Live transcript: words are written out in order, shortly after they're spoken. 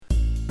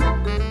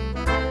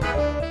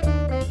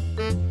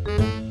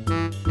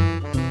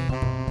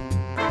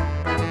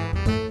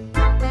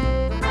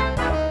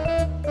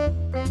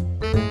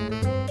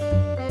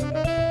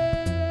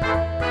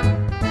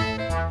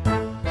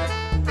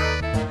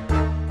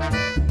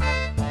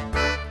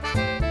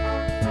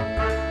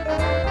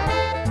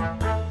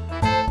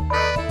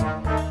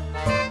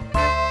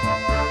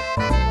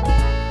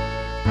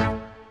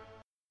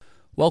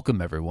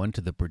Welcome, everyone,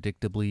 to the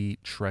Predictably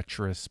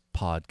Treacherous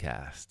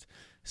podcast.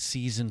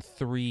 Season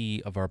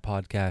 3 of our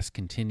podcast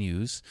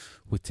continues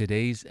with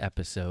today's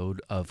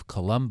episode of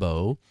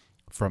Columbo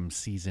from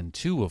Season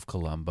 2 of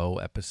Columbo,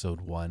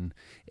 Episode 1,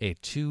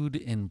 Etude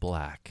in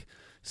Black,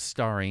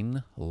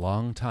 starring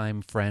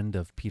longtime friend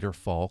of Peter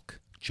Falk,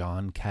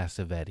 John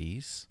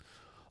Cassavetes,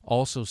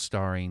 also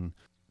starring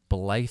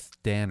Blythe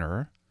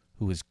Danner,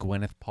 who is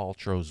Gwyneth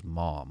Paltrow's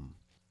mom.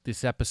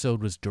 This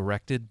episode was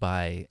directed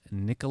by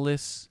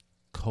Nicholas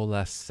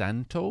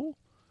Colasanto,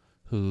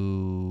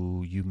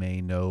 who you may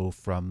know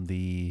from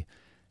the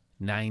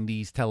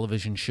 90s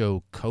television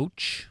show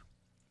Coach.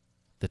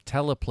 The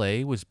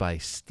teleplay was by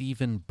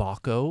Stephen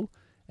Bocco,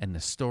 and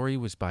the story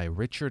was by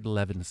Richard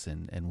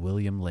Levinson and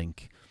William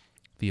Link.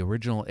 The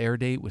original air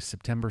date was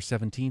September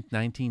 17th,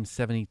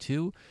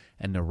 1972,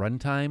 and the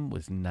runtime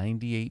was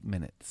 98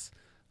 minutes.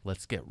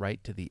 Let's get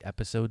right to the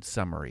episode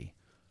summary.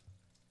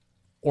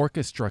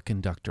 Orchestra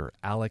conductor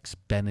Alex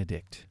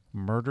Benedict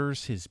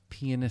murders his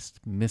pianist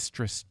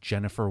mistress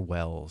Jennifer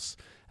Wells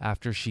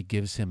after she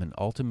gives him an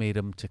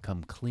ultimatum to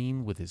come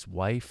clean with his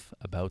wife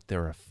about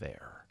their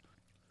affair.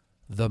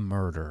 The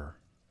murder.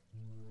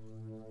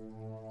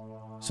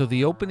 So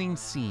the opening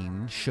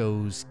scene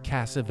shows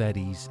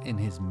Cassavetes in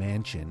his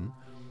mansion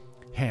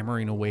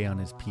hammering away on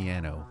his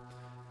piano.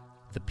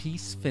 The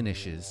piece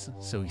finishes,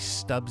 so he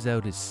stubs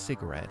out his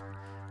cigarette.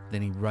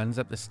 Then he runs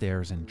up the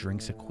stairs and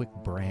drinks a quick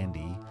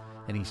brandy,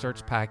 and he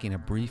starts packing a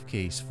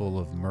briefcase full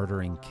of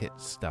murdering kit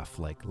stuff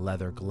like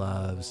leather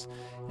gloves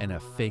and a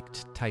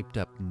faked typed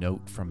up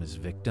note from his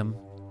victim.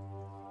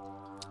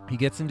 He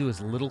gets into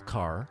his little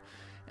car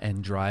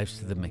and drives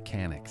to the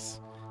mechanics.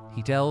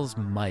 He tells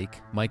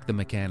Mike the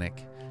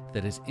mechanic,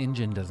 that his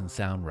engine doesn't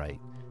sound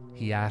right.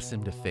 He asks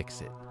him to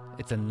fix it.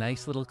 It's a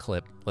nice little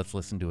clip. Let's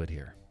listen to it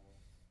here.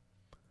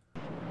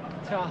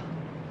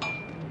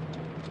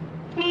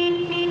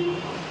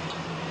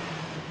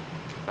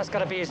 That's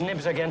gotta be his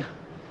nibs again.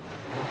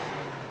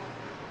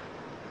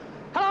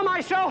 Hello,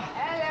 Maestro.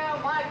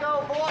 Hello,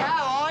 Michael, boy.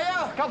 How are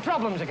you? Got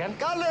problems again?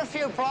 Got a little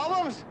few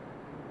problems.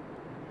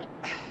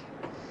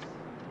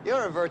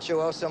 You're a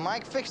virtuoso,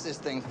 Mike. Fix this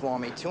thing for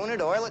me. Tune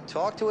it, oil it,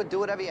 talk to it, do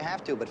whatever you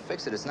have to, but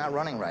fix it. It's not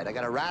running right. I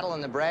got a rattle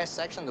in the brass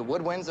section. The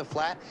woodwinds are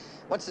flat.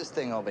 What's this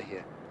thing over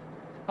here?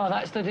 Oh,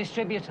 that's the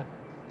distributor.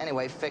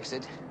 Anyway, fix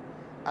it.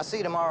 I'll see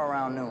you tomorrow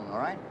around noon, all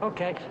right?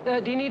 Okay.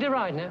 Do you need a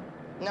ride now?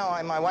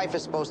 No, my wife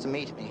is supposed to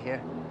meet me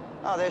here.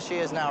 Oh, there she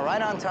is now, right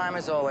on time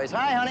as always.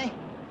 Hi, honey.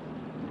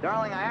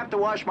 Darling, I have to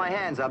wash my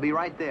hands. I'll be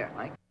right there,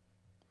 Mike.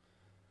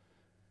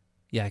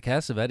 Yeah,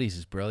 Cassavetes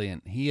is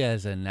brilliant. He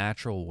has a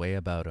natural way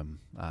about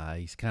him.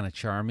 He's kind of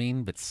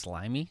charming, but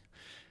slimy.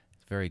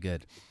 It's very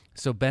good.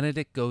 So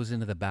Benedict goes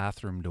into the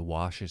bathroom to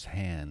wash his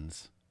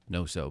hands.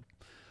 No soap.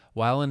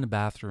 While in the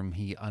bathroom,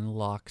 he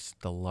unlocks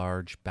the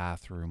large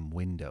bathroom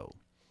window.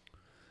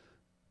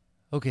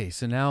 Okay,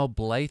 so now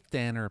Blythe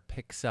Danner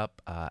picks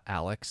up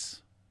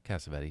Alex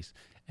Cassavetes,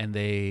 and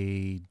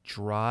they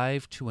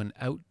drive to an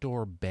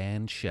outdoor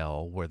band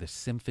shell where the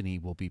symphony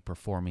will be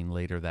performing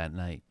later that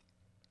night.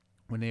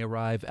 When they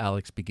arrive,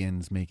 Alex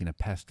begins making a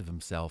pest of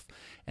himself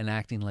and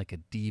acting like a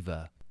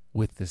diva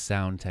with the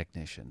sound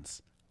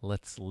technicians.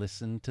 Let's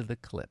listen to the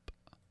clip.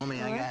 I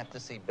have to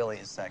see Billy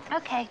a second.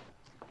 Okay.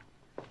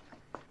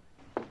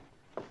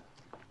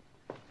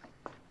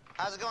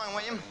 How's it going,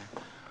 William?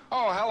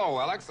 Oh, hello,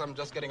 Alex. I'm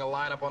just getting a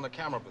lineup on the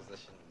camera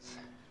positions.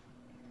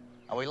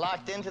 Are we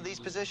locked into these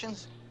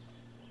positions?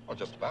 Oh,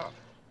 just about.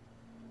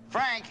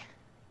 Frank,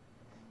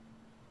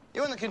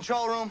 you in the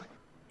control room?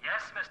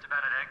 Yes, Mr.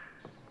 Benedict.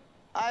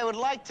 I would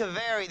like to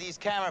vary these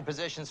camera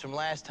positions from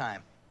last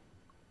time.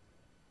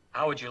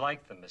 How would you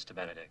like them, Mr.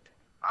 Benedict?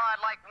 Oh,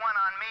 I'd like one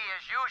on me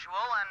as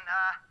usual, and,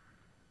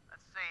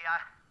 let's see, I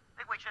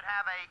think we should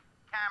have a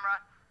camera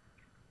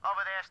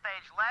over there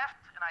stage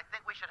left, and I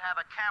think we should have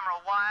a camera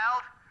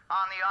wild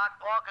on the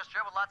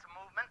orchestra with lots of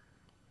movement.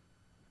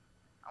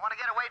 I want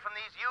to get away from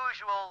these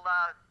usual,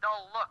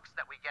 dull looks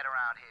that we get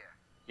around here.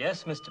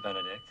 Yes, Mr.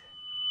 Benedict.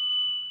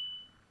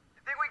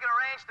 You think we can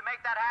arrange to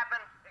make that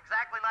happen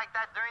exactly like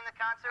that during the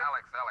concert?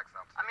 Alex,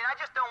 I mean, I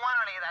just don't want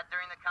any of that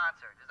during the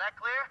concert. Is that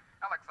clear?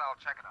 Alex, I'll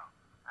check it out.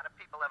 How do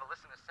people ever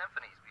listen to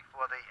symphonies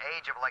before the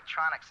age of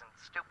electronics and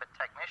stupid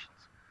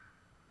technicians?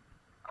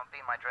 I won't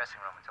be in my dressing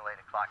room until 8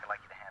 o'clock. I'd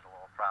like you to handle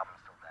all problems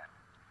till then.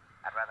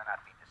 I'd rather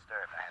not be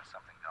disturbed. I have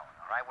something going.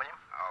 All right, William?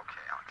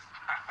 Okay, Alex.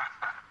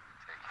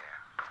 Take care.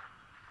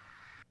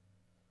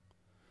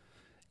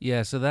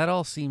 Yeah, so that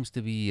all seems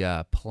to be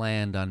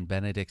planned on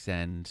Benedict's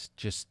end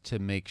just to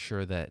make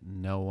sure that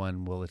no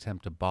one will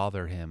attempt to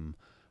bother him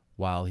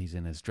while he's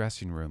in his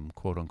dressing room,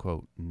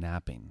 quote-unquote,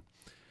 napping.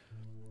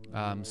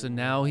 So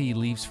now he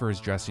leaves for his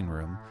dressing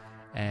room,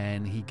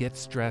 and he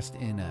gets dressed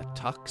in a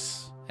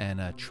tux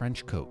and a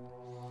trench coat.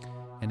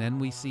 And then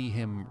we see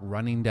him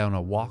running down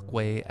a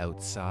walkway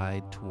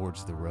outside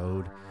towards the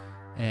road,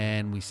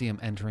 and we see him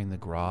entering the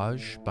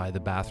garage by the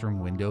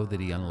bathroom window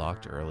that he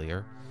unlocked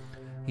earlier.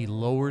 He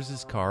lowers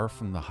his car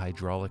from the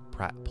hydraulic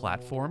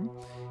platform.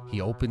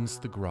 He opens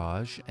the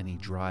garage and he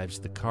drives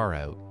the car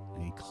out.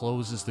 He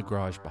closes the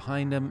garage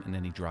behind him, and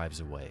then he drives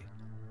away.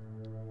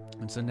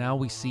 And so now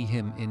we see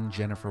him in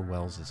Jennifer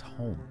Wells'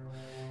 home.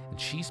 And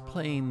she's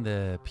playing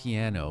the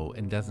piano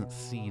and doesn't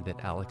see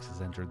that Alex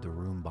has entered the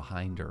room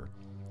behind her.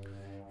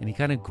 And he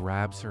kind of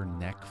grabs her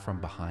neck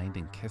from behind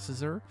and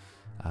kisses her.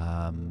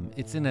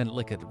 It's in a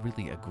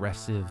really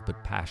aggressive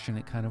but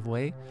passionate kind of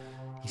way.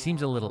 He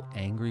seems a little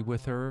angry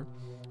with her,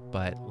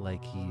 but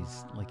like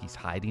he's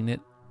hiding it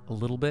a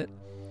little bit.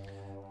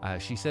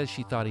 She says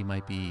she thought he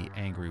might be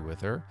angry with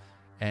her,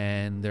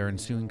 and their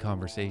ensuing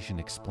conversation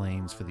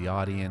explains for the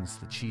audience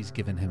that she's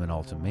given him an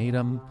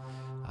ultimatum.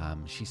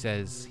 She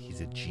says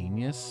he's a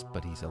genius,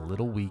 but he's a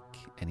little weak,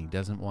 and he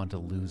doesn't want to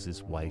lose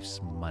his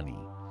wife's money.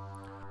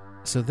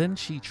 So then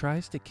she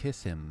tries to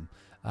kiss him,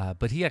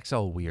 but he acts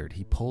all weird.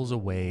 He pulls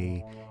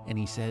away, and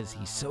he says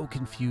he's so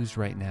confused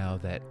right now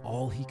that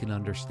all he can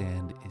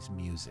understand is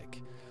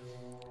music.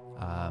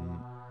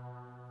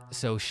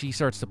 So she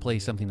starts to play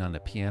something on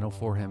the piano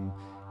for him,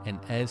 and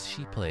as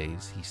she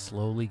plays, he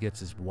slowly gets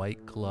his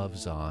white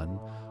gloves on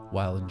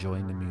while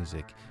enjoying the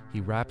music. He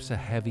wraps a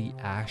heavy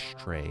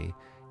ashtray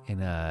in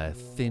a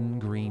thin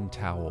green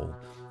towel,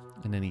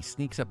 and then he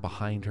sneaks up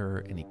behind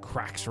her and he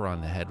cracks her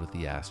on the head with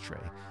the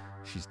ashtray.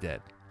 She's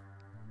dead.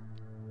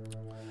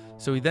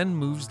 So he then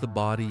moves the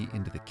body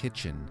into the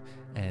kitchen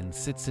and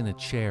sits in a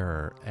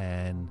chair,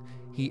 and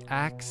he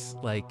acts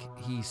like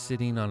he's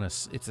sitting on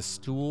it's a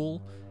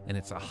stool, and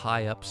it's a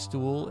high up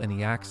stool, and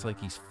he acts like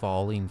he's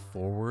falling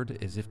forward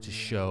as if to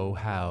show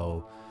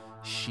how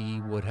she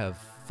would have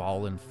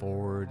fallen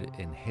forward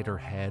and hit her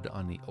head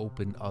on the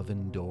open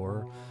oven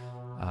door.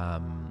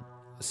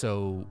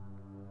 So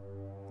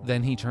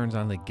then he turns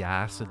on the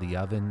gas of the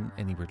oven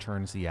and he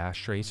returns the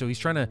ashtray. So he's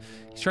trying to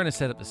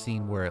set up the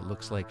scene where it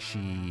looks like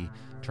she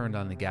turned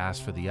on the gas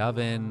for the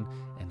oven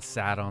and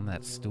sat on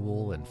that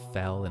stool and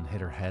fell and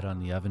hit her head on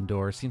the oven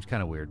door. Seems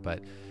kind of weird,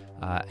 but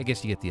I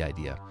guess you get the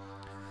idea.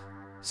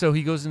 So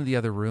he goes into the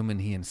other room and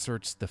he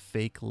inserts the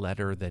fake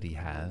letter that he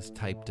has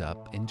typed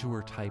up into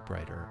her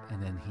typewriter, and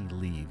then he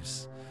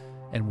leaves.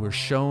 And we're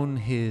shown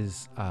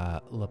his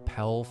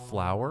lapel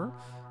flower.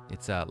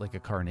 It's like a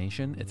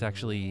carnation. It's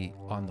actually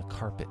on the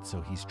carpet,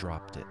 so he's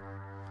dropped it.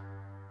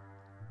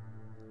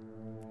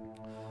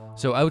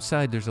 So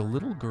outside, there's a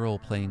little girl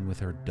playing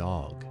with her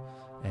dog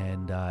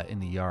and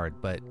in the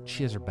yard, but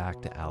she has her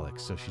back to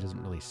Alex, so she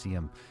doesn't really see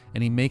him.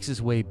 And he makes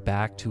his way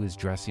back to his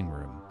dressing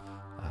room.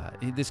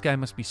 This guy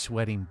must be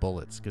sweating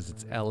bullets because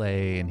it's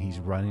LA and he's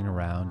running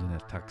around in a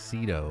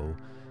tuxedo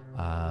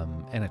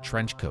and a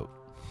trench coat.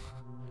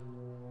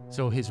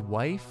 So his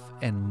wife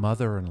and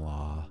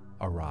mother-in-law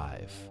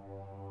arrive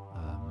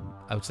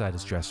outside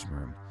his dressing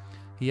room.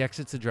 He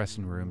exits the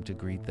dressing room to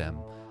greet them.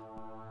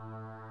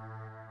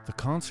 The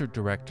concert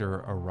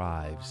director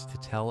arrives to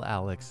tell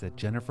Alex that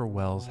Jennifer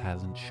Wells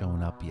hasn't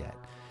shown up yet.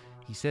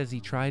 He says he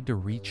tried to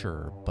reach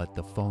her, but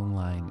the phone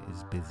line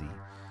is busy.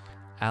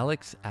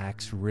 Alex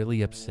acts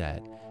really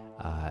upset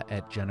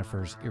at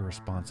Jennifer's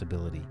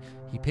irresponsibility.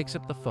 He picks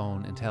up the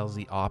phone and tells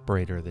the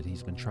operator that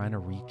he's been trying to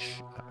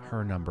reach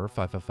her number,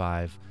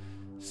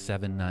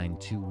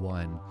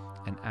 555-7921,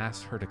 and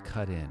asks her to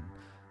cut in.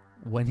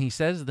 When he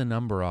says the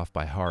number off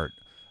by heart,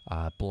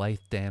 Blythe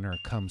Danner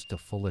comes to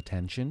full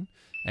attention,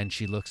 and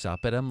she looks up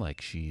at him like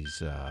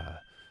she's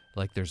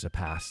like there's a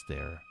past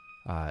there,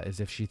 as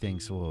if she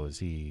thinks, well, is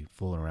he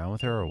fooling around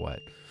with her or what?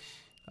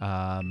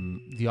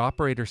 The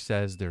operator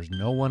says there's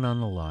no one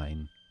on the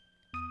line.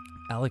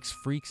 Alex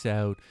freaks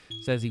out,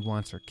 says he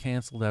wants her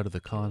canceled out of the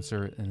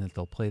concert and that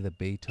they'll play the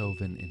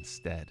Beethoven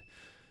instead.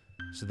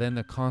 So then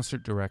the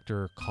concert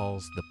director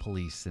calls the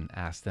police and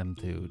asks them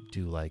to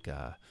do like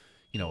a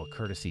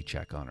courtesy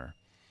check on her.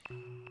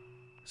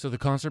 So the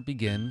concert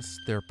begins.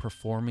 They're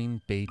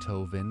performing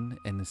Beethoven,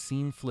 and the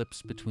scene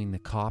flips between the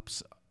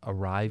cops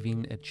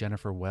arriving at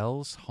Jennifer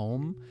Wells'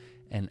 home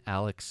and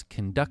Alex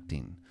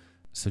conducting.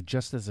 So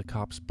just as the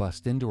cops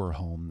bust into her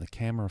home, the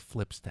camera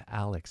flips to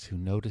Alex, who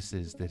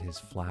notices that his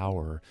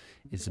flower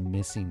is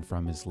missing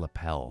from his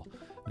lapel.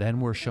 Then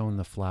we're shown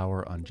the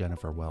flower on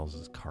Jennifer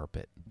Wells'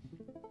 carpet.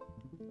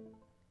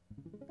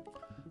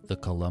 The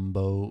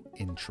Columbo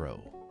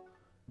intro.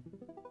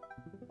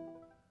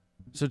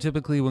 So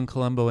typically when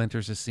Columbo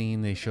enters a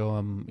scene, they show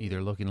him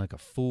either looking like a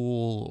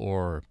fool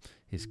or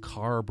his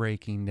car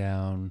breaking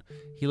down.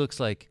 He looks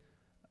like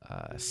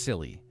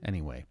silly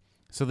anyway.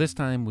 So this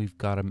time we've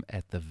got him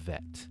at the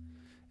vet,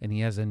 and he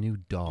has a new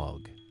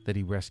dog that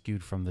he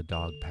rescued from the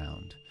dog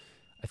pound.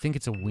 I think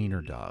it's a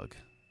wiener dog,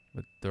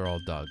 but they're all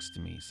dogs to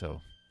me,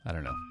 so I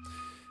don't know.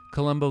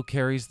 Columbo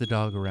carries the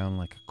dog around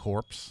like a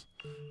corpse.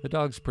 The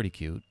dog's pretty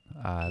cute.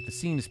 The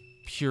scene is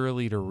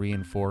purely to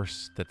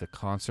reinforce that the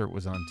concert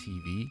was on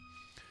TV.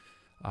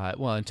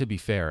 Well, and to be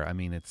fair, I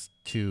mean, it's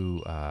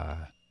to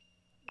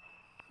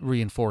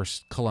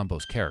reinforce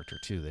Columbo's character,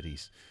 too, that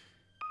he's,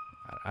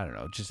 I don't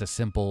know, just a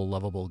simple,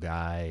 lovable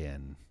guy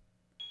and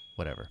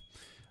whatever.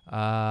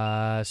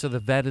 So the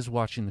vet is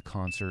watching the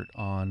concert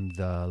on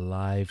the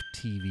live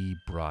TV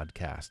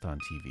broadcast on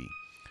TV.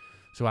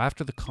 So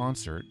after the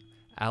concert,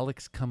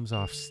 Alex comes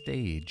off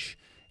stage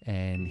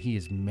and he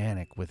is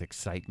manic with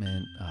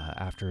excitement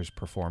after his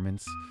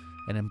performance.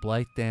 And then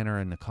Blythe Danner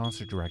and the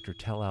concert director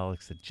tell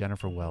Alex that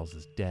Jennifer Wells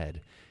is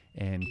dead,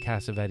 and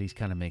Cassavetes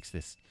kind of makes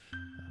this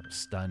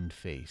stunned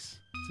face.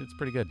 So it's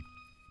pretty good.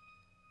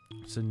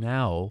 So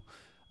now,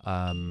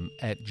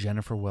 at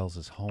Jennifer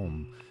Wells'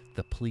 home,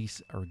 the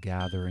police are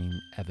gathering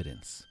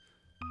evidence.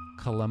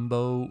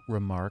 Columbo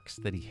remarks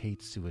that he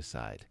hates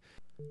suicide.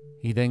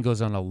 He then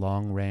goes on a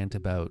long rant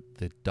about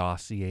the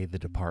dossier the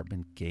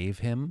department gave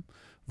him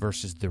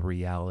versus the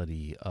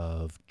reality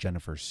of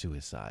Jennifer's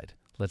suicide.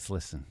 Let's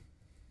listen.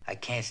 I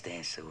can't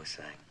stand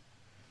suicide.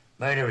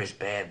 Murder is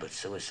bad, but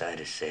suicide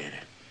is sadder.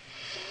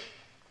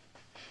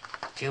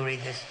 Did you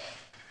read this?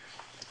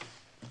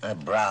 I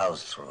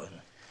browsed through it.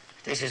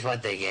 This is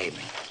what they gave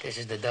me. This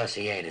is the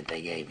dossier that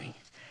they gave me.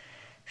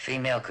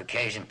 Female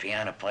Caucasian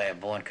piano player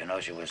born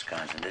Kenosha,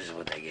 Wisconsin. This is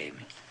what they gave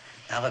me.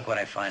 Now look what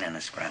I find in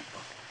the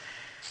scrapbook.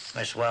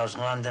 Miss Wells,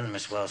 London.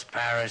 Miss Wells,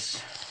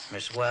 Paris.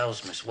 Miss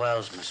Wells, Miss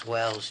Wells, Miss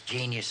Wells.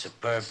 Genius,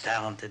 superb,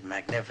 talented,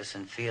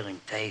 magnificent, feeling,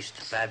 taste,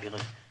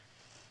 fabulous.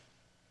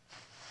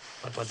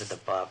 Look what the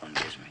department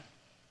gives me.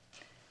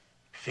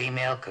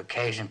 Female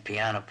Caucasian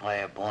piano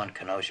player born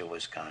Kenosha,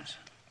 Wisconsin.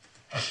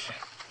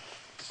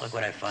 Look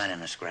what I find in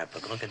the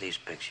scrapbook. Look at these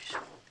pictures.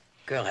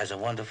 Girl has a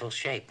wonderful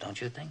shape, don't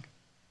you think?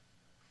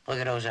 Look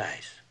at those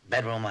eyes.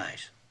 Bedroom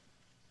eyes.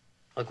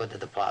 Look what the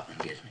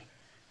department gives me.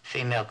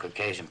 Female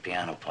Caucasian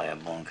piano player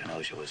born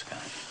Kenosha,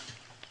 Wisconsin.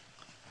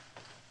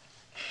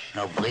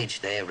 No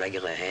bleach there,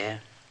 regular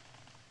hair.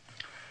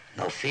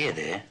 No fear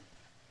there.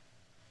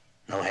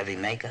 No heavy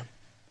makeup.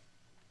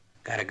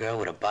 Got a girl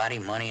with a body,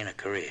 money, and a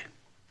career.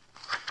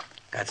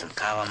 Got some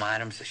column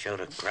items to show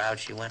the crowd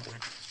she went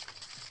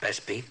with.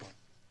 Best people.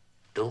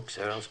 Dukes,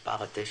 earls,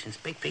 politicians,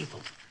 big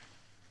people.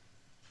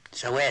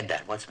 So add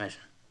that. What's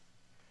missing?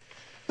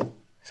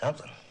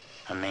 Something.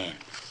 A man.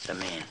 It's a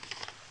man.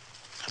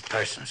 A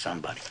person,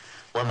 somebody.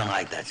 Woman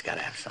like that's got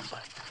to have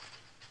somebody.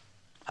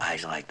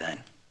 Eyes like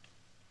that.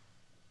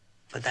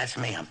 But that's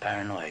me. I'm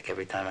paranoid.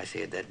 Every time I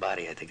see a dead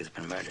body, I think it's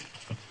been murdered.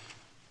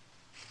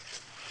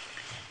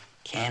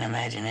 Can't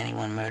imagine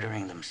anyone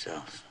murdering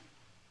themselves.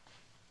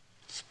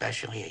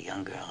 Especially a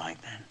young girl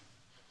like that.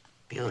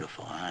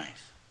 Beautiful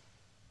eyes.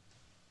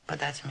 But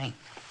that's me.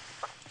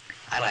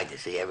 I like to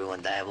see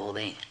everyone die of old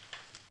age.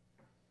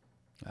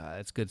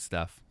 It's good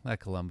stuff. That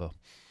Columbo.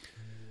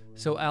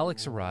 So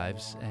Alex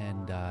arrives,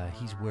 and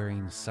he's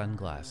wearing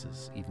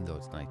sunglasses, even though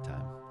it's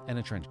nighttime, and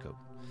a trench coat.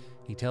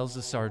 He tells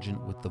the sergeant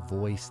with the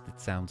voice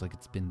that sounds like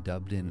it's been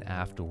dubbed in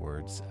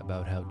afterwards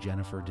about how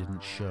Jennifer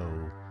didn't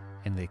show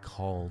and they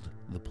called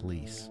the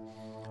police.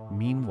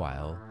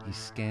 Meanwhile, he's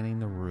scanning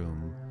the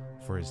room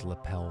for his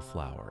lapel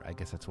flower. I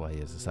guess that's why he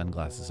has the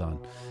sunglasses on.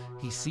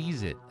 He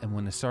sees it, and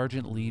when the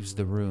sergeant leaves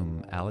the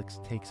room, Alex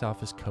takes off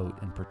his coat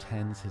and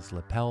pretends his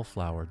lapel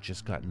flower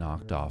just got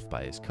knocked off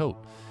by his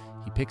coat.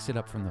 He picks it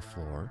up from the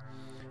floor,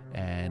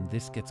 and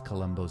this gets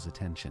Columbo's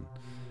attention.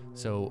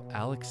 So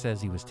Alex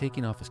says he was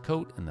taking off his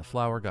coat and the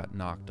flower got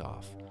knocked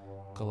off.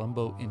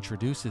 Columbo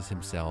introduces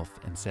himself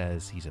and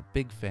says he's a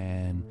big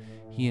fan.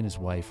 He and his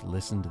wife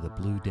listened to the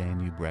Blue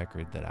Danube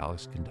record that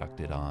Alex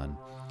conducted on.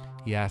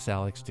 He asks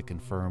Alex to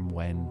confirm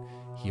when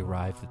he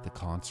arrived at the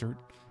concert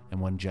and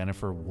when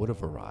Jennifer would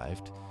have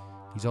arrived.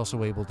 He's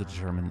also able to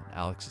determine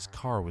Alex's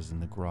car was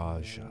in the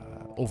garage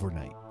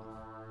overnight.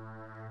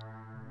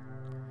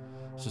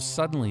 So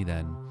suddenly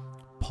then,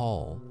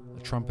 Paul,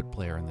 a trumpet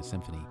player in the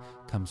symphony,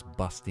 comes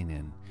busting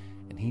in,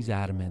 and he's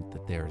adamant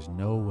that there is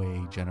no way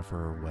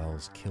Jennifer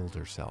Wells killed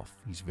herself.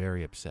 He's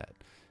very upset,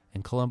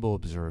 and Columbo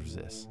observes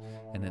this,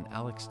 and then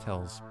Alex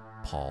tells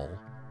Paul,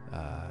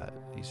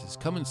 he says,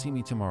 "Come and see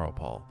me tomorrow,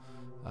 Paul."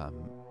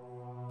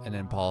 And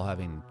then Paul,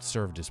 having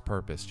served his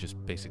purpose,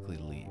 just basically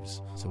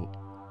leaves.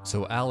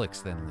 So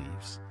Alex then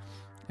leaves,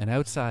 and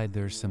outside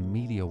there's some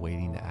media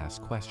waiting to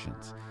ask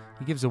questions.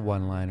 He gives a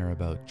one-liner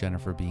about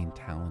Jennifer being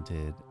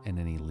talented, and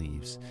then he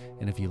leaves.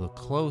 And if you look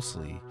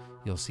closely,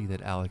 you'll see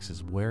that Alex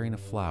is wearing a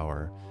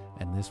flower,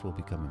 and this will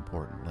become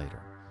important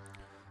later.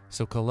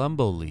 So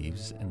Columbo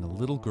leaves, and the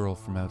little girl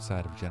from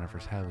outside of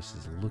Jennifer's house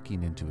is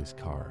looking into his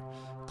car.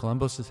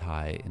 Columbo says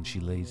hi, and she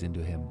lays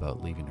into him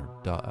about leaving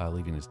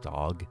his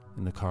dog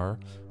in the car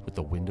with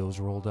the windows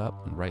rolled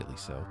up, and rightly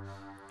so.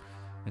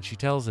 And she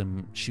tells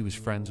him she was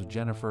friends with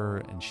Jennifer,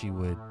 and she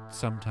would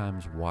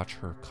sometimes watch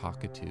her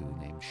cockatoo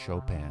named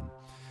Chopin.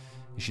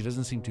 And she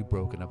doesn't seem too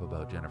broken up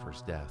about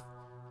Jennifer's death.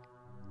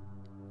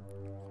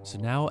 So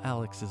now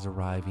Alex is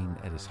arriving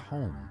at his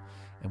home,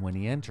 and when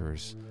he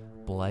enters,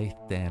 Blythe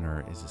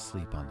Danner is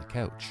asleep on the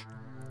couch.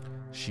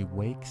 She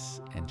wakes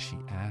and she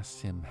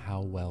asks him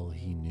how well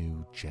he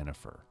knew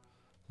Jennifer.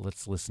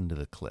 Let's listen to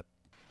the clip.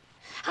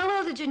 How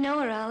well did you know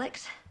her,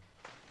 Alex?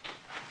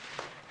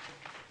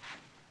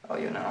 Oh,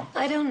 you know.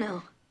 I don't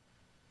know.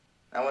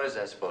 Now, what is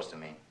that supposed to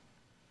mean?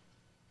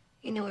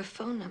 You know her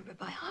phone number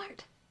by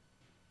heart.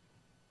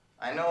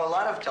 I know a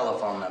lot of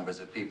telephone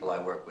numbers of people I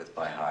work with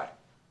by heart.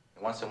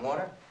 You want some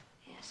water?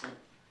 Yes.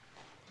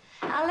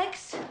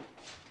 Alex?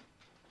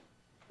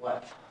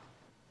 What?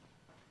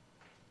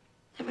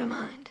 Never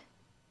mind.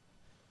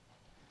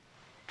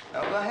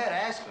 No, go ahead,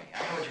 ask me. I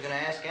know what you're going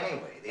to ask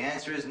anyway. The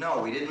answer is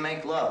no, we didn't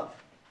make love.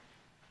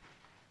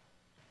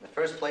 In the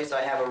first place,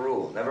 I have a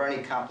rule. Never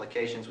any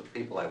complications with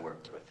people I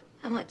work with.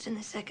 And what's in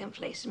the second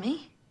place?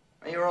 Me?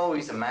 You're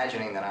always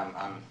imagining that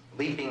I'm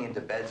leaping into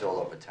beds all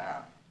over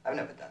town. I've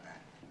never done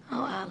that.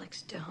 Oh,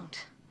 Alex,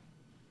 don't.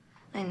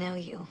 I know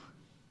you.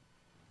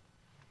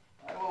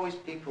 Why do always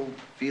people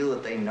feel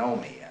that they know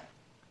me? I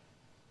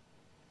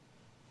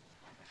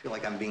feel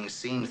like I'm being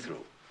seen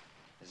through,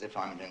 as if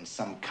I'm in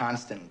some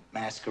constant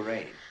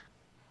masquerade.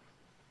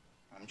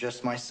 I'm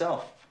just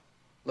myself.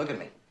 Look at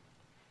me.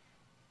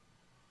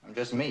 I'm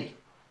just me.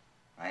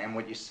 I am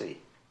what you see.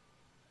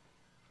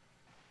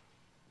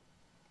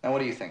 Now, what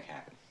do you think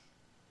happened?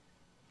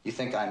 You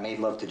think I made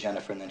love to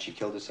Jennifer and then she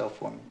killed herself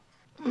for me?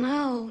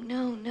 No,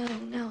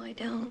 I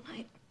don't.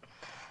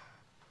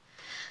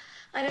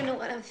 I don't know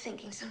what I'm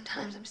thinking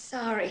sometimes. I'm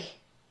sorry.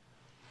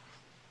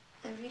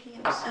 I really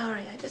am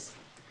sorry.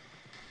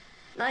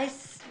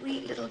 Nice,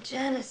 sweet little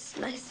Janice.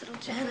 Nice little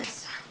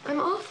Janice. I'm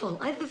awful.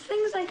 The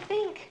things I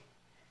think.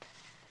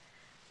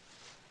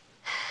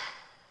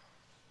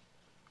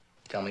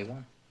 Tell me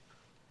one.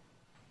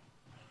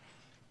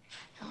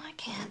 No, I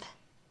can't.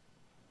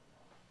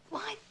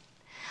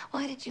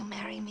 Why did you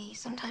marry me?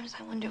 Sometimes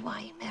I wonder why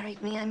you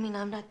married me. I mean,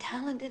 I'm not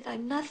talented.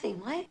 I'm nothing.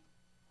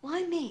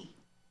 Why me?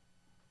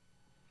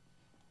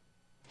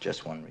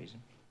 Just one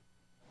reason.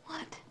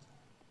 What?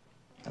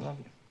 I love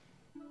you.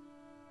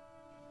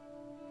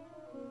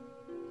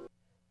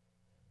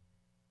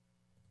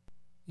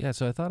 Yeah,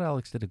 so I thought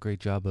Alex did a great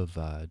job of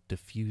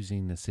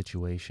diffusing the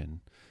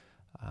situation.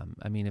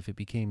 I mean, if it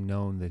became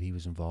known that he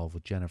was involved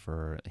with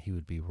Jennifer, he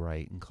would be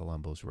right in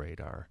Columbo's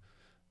radar.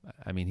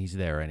 I mean, he's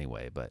there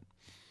anyway, but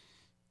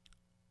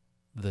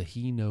the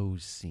he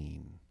knows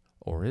scene,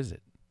 or is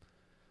it?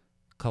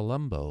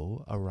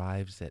 Columbo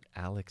arrives at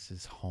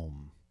Alex's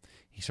home.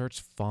 He starts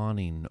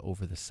fawning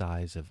over the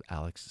size of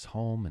Alex's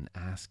home and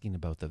asking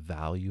about the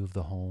value of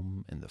the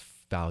home and the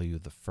value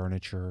of the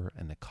furniture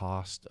and the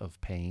cost of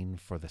paying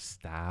for the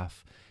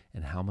staff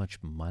and how much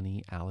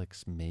money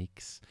Alex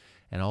makes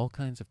and all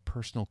kinds of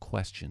personal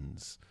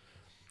questions.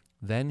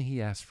 Then he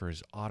asks for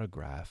his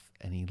autograph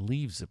and he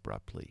leaves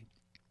abruptly.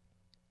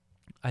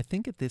 I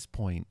think at this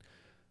point,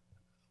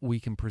 we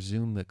can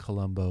presume that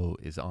Columbo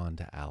is on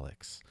to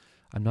Alex.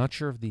 I'm not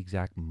sure of the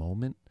exact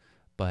moment,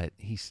 but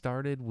he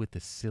started with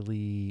the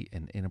silly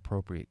and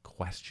inappropriate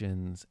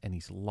questions, and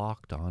he's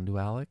locked onto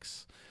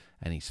Alex,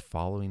 and he's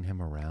following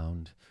him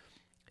around.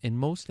 In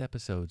most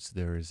episodes,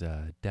 there's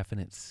a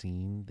definite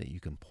scene that you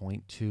can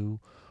point to,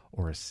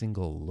 or a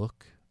single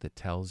look that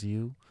tells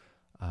you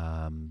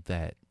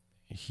that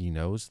he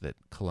knows that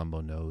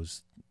Columbo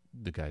knows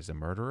the guy's a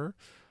murderer.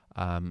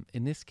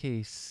 In this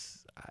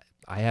case,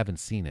 I haven't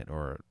seen it,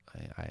 or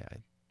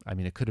I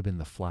mean, it could have been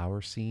the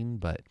flower scene,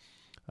 but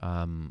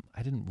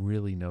I didn't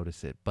really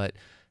notice it. But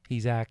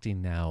he's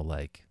acting now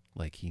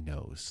like he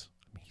knows.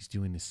 I mean, he's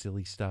doing the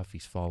silly stuff.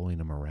 He's following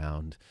him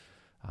around.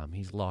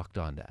 He's locked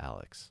on to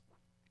Alex.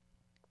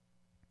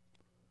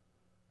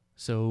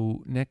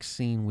 So next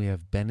scene, we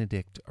have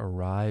Benedict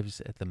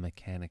arrives at the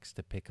mechanics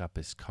to pick up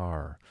his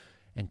car,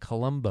 and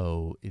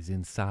Columbo is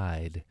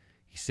inside.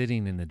 He's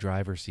sitting in the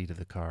driver's seat of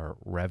the car,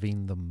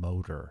 revving the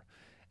motor,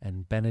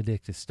 and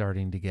Benedict is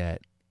starting to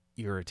get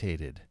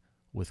irritated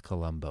with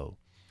Columbo.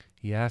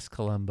 He asks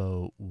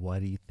Columbo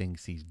what he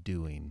thinks he's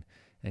doing,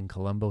 and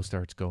Columbo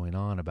starts going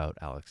on about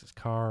Alex's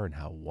car and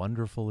how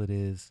wonderful it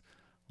is.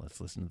 Let's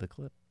listen to the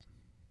clip.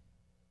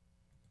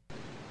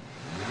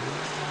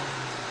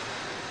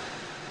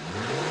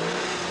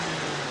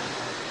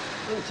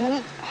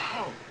 Lieutenant?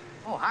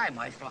 Oh, hi,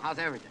 Maestro. How's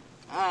everything?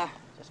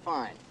 Just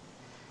fine.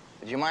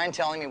 Would you mind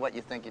telling me what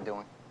you think you're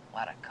doing?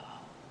 What a car.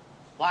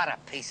 What a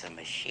piece of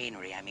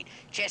machinery. I mean,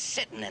 just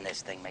sitting in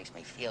this thing makes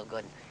me feel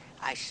good.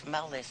 I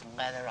smell this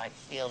leather. I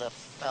feel the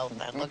felt.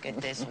 I look at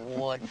this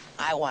wood.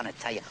 I want to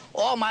tell you,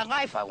 all my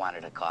life I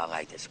wanted a car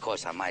like this. Of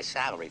course, on my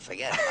salary,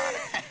 forget about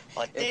it.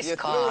 But this if you're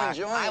car,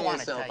 through I enjoying want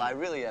to tell yourself, you. I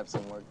really have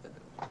some work to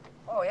do.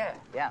 Oh,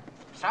 yeah.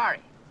 Sorry.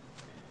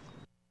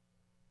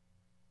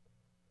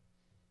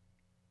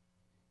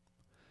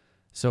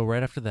 So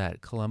right after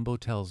that, Columbo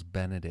tells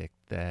Benedict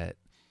that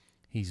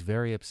he's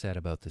very upset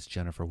about this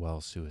Jennifer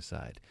Wells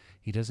suicide.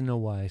 He doesn't know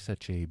why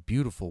such a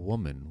beautiful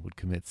woman would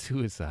commit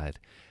suicide,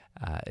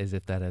 as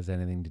if that has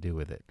anything to do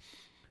with it.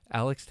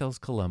 Alex tells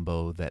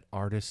Columbo that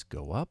artists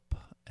go up,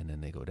 and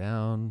then they go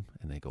down,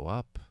 and they go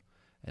up,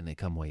 and they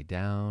come way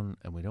down,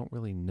 and we don't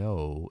really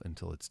know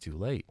until it's too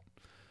late.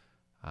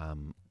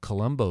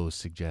 Columbo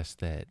suggests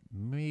that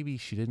maybe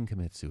she didn't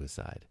commit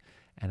suicide,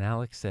 and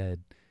Alex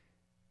said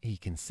he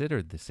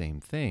considered the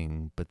same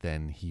thing, but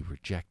then he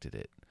rejected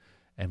it,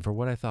 and for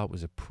what I thought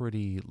was a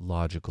pretty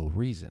logical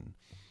reason.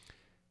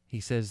 He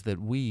says that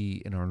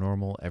we, in our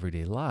normal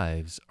everyday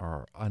lives,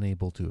 are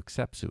unable to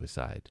accept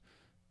suicide,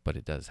 but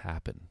it does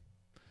happen.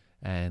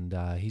 And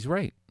he's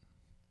right.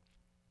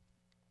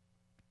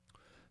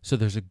 So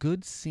there's a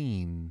good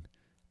scene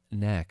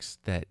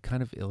next that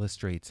kind of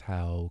illustrates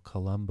how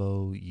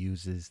Columbo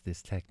uses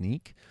this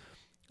technique.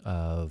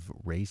 of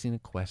raising a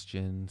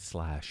question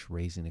 /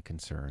 raising a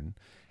concern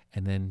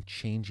and then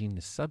changing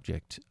the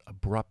subject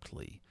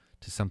abruptly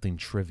to something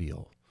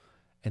trivial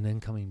and then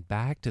coming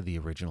back to the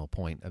original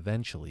point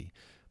eventually.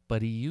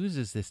 But he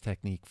uses this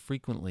technique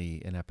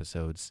frequently in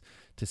episodes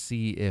to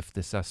see if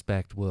the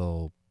suspect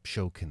will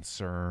show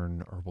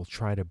concern or will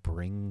try to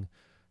bring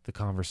the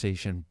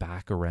conversation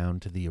back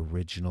around to the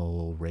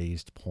original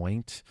raised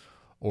point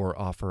or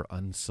offer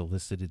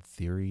unsolicited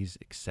theories,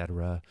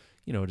 etc.,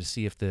 to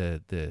see if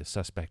the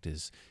suspect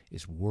is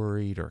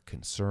worried or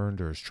concerned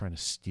or is trying to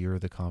steer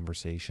the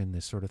conversation,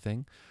 this sort of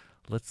thing.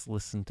 Let's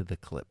listen to the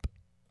clip.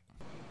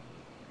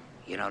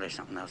 You know, there's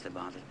something else that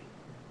bothers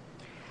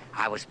me.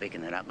 I was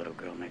speaking to that little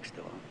girl next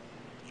door,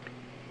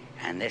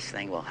 and this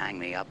thing will hang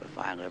me up if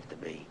I live to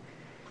be.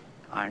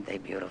 Aren't they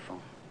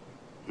beautiful?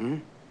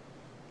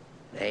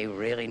 They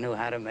really knew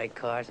how to make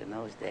cars in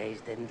those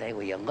days, didn't they?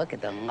 Will you look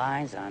at the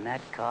lines on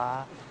that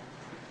car?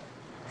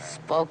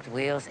 Spoked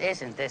wheels.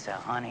 Isn't this a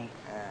honey?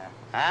 Yeah.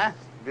 Huh?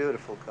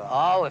 Beautiful car.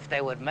 Oh, if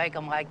they would make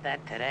them like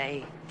that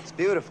today. It's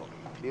beautiful.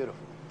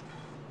 Beautiful.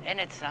 Isn't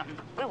it something?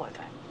 Where was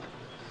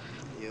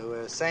I? You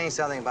were saying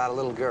something about a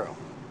little girl.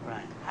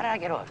 Right. How did I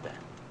get off that?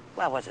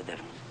 Well, what's the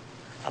difference?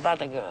 About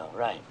the girl,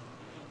 right.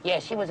 Yeah,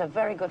 she was a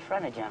very good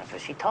friend of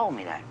Jennifer's. She told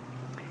me that.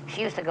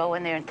 She used to go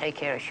in there and take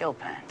care of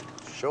Chopin.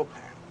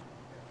 Chopin?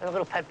 The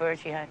little pet bird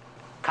she had,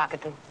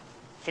 cockatoo.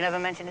 She never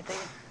mentioned it to you?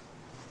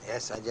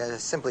 Yes, I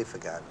just simply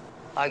forgot.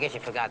 Oh, I guess you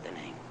forgot the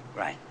name.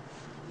 Right.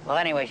 Well,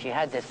 anyway, she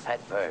had this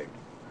pet bird.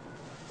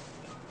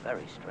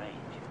 Very strange.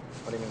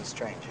 What do you mean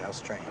strange? How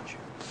strange?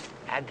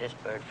 Had this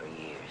bird for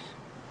years.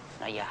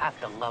 Now, you have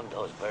to love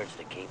those birds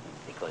to keep them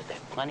because they're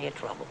plenty of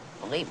trouble.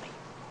 Believe me.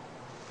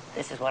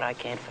 This is what I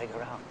can't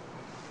figure out.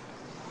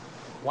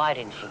 Why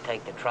didn't she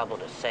take the trouble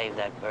to save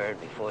that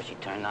bird before she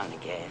turned on the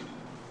gas?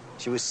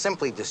 She was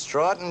simply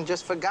distraught and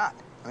just forgot.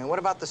 I mean, what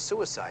about the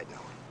suicide note?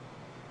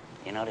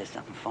 You know, there's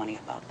something funny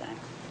about that.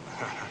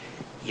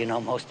 You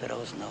know, most of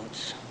those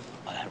notes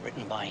are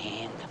written by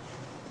hand.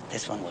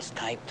 This one was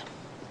typed.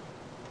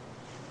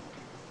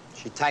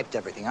 She typed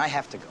everything. I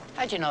have to go.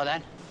 How'd you know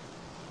that?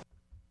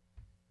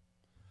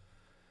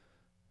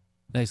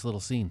 Nice little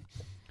scene.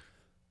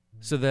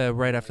 So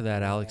right after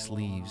that, Alex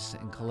leaves,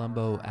 and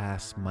Columbo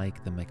asks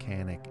Mike, the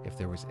mechanic, if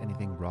there was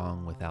anything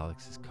wrong with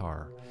Alex's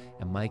car.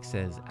 And Mike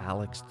says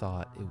Alex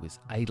thought it was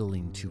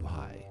idling too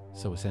high.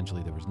 So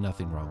essentially, there was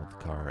nothing wrong with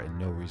the car and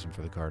no reason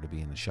for the car to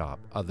be in the shop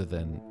other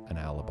than an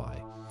alibi.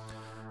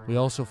 We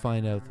also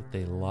find out that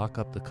they lock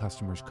up the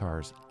customers'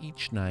 cars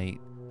each night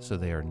so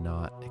they are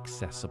not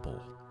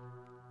accessible.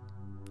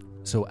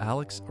 So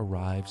Alex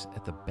arrives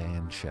at the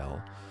band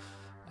shell.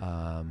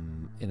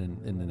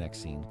 In the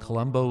next scene,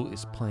 Columbo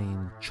is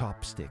playing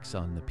chopsticks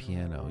on the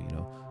piano,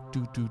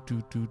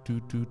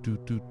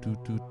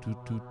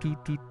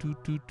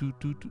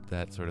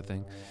 that sort of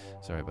thing.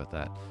 Sorry about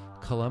that.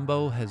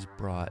 Columbo has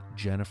brought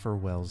Jennifer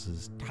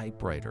Wells's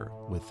typewriter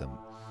with him.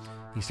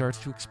 He starts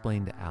to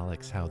explain to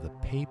Alex how the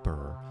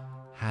paper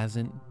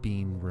hasn't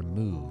been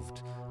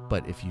removed,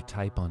 but if you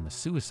type on the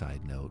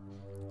suicide note,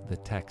 the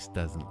text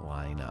doesn't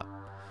line up,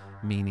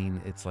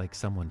 meaning it's like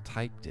someone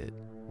typed it,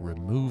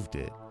 removed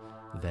it,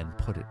 then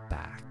put it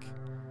back.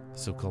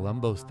 So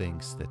Columbo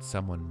thinks that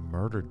someone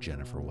murdered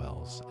Jennifer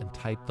Wells and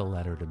typed the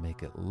letter to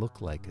make it look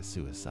like a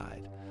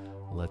suicide.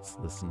 Let's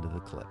listen to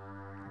the clip.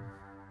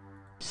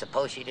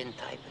 Suppose she didn't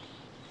type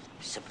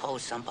it.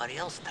 Suppose somebody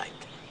else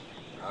typed it.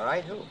 All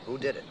right, who? Who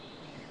did it?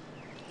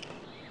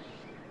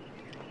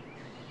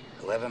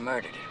 Whoever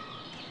murdered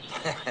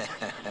her.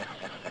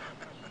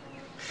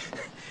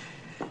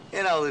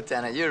 You know,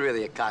 Lieutenant, you're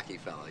really a cocky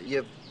fellow.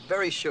 You're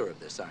very sure of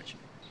this, aren't you?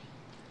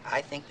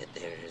 I think that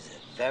there is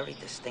a very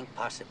distinct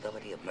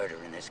possibility of murder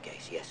in this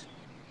case, yes.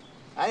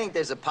 I think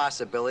there's a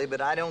possibility,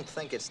 but I don't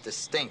think it's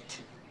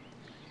distinct.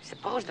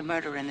 Suppose the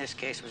murderer in this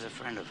case was a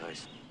friend of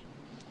hers.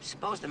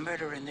 Suppose the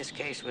murderer in this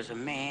case was a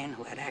man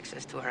who had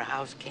access to her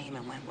house, came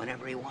and went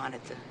whenever he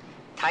wanted to,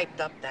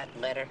 typed up that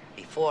letter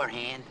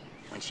beforehand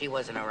when she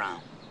wasn't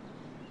around.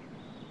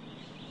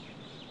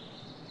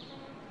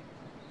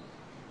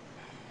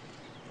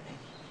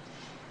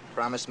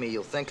 Promise me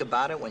you'll think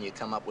about it. When you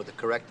come up with the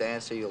correct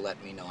answer, you'll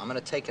let me know. I'm going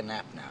to take a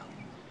nap now.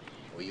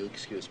 Will you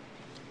excuse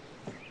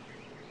me?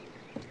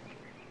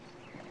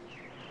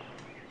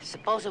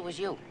 Suppose it was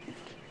you.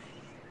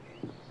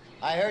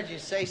 I heard you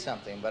say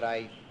something, but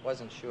I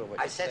wasn't sure what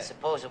you said. I said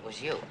suppose it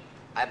was you.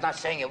 I'm not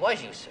saying it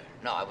was you, sir.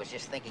 No, I was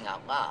just thinking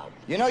out loud.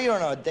 You know you're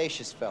an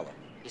audacious fellow.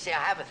 You see, I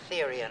have a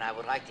theory, and I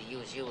would like to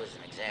use you as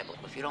an example,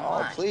 if you don't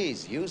Oh, mind.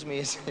 please, use me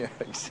as your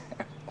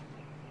example.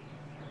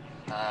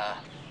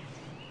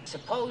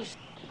 Suppose,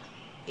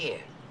 here,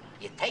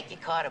 you take your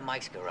car to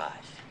Mike's garage.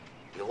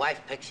 Your wife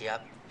picks you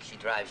up, she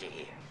drives you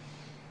here.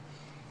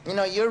 You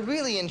know, you're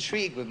really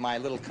intrigued with my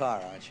little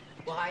car, aren't you?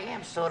 Well, I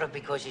am sort of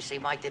because, you see,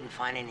 Mike didn't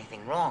find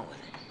anything wrong with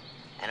it.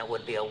 And it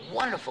would be a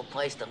wonderful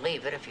place to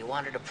leave it if you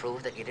wanted to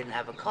prove that you didn't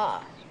have a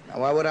car. Now,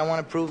 why would I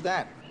want to prove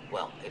that?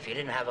 Well, if you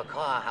didn't have a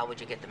car, how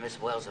would you get to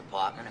Miss Wells'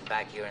 apartment and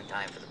back here in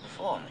time for the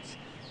performance?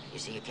 You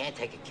see, you can't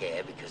take a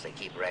cab because they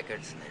keep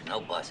records and there's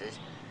no buses.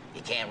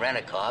 You can't rent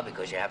a car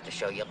because you have to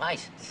show your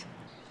license.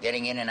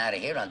 Getting in and out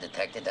of here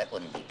undetected, that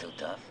wouldn't be too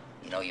tough.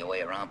 You know your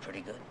way around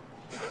pretty good.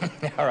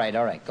 All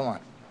right, come on.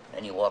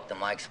 Then you walk to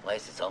Mike's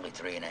place. It's only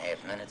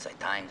 3.5 minutes. I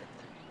timed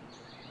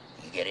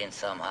it. You get in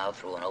somehow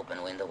through an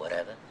open window,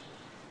 whatever.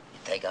 You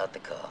take out the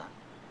car.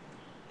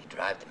 You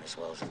drive to Miss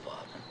Wells'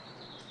 apartment.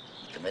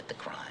 You commit the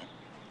crime,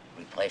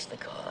 replace the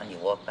car, and you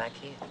walk back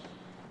here.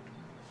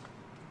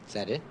 Is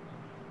that it?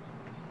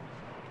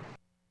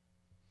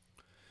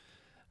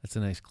 That's a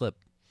nice clip.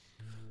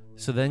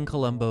 So then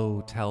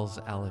Columbo tells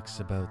Alex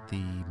about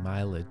the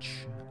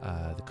mileage.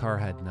 The car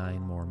had 9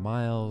 more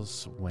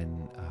miles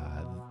when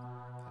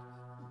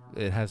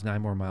it has 9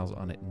 more miles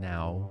on it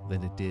now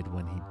than it did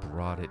when he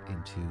brought it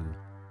into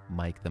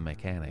Mike the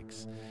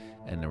mechanic's.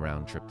 And the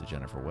round trip to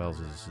Jennifer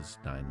Wells's is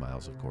 9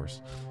 miles, of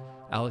course.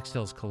 Alex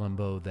tells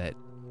Columbo that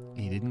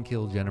he didn't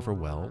kill Jennifer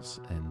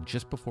Wells, and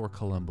just before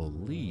Columbo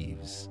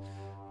leaves,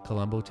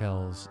 Columbo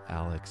tells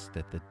Alex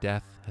that the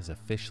death has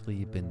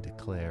officially been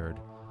declared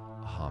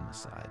a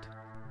homicide.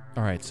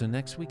 All right, so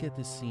next we get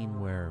this scene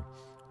where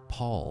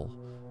Paul,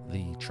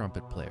 the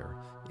trumpet player,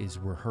 is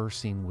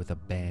rehearsing with a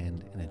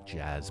band in a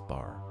jazz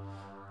bar.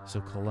 So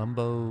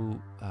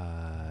Columbo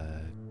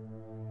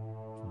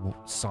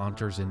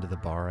saunters into the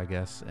bar, I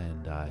guess,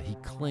 and he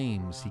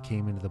claims he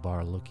came into the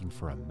bar looking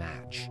for a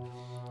match.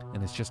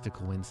 And it's just a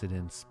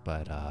coincidence,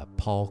 but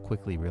Paul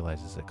quickly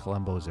realizes that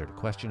Columbo is there to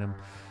question him.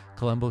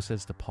 Columbo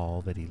says to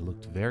Paul that he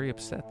looked very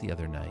upset the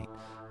other night,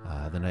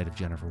 the night of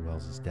Jennifer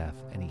Wells'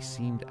 death, and he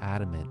seemed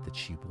adamant that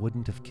she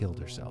wouldn't have killed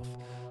herself.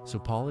 So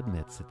Paul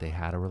admits that they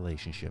had a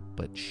relationship,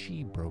 but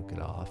she broke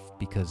it off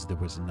because there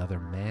was another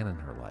man in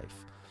her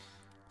life.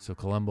 So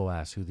Columbo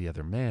asks who the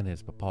other man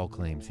is, but Paul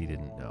claims he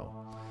didn't know.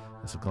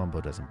 And so Columbo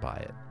doesn't buy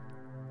it.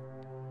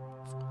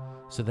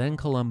 So then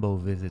Columbo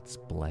visits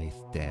Blythe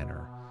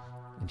Danner,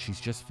 and she's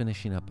just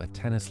finishing up a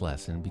tennis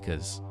lesson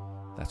because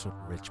that's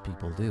what rich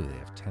people do. They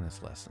have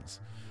tennis lessons.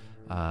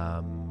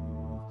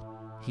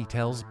 He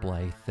tells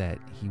Blythe that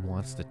he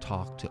wants to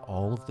talk to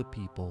all of the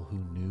people who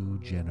knew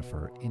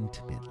Jennifer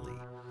intimately.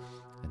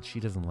 And she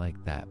doesn't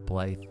like that.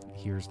 Blythe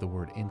hears the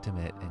word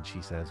intimate and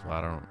she says, well,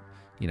 I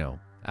don't,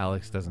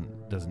 Alex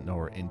doesn't know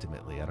her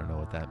intimately. I don't know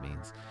what that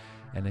means.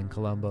 And then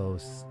Columbo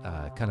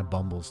kind of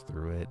bumbles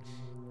through it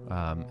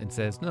and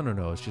says,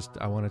 no, it's just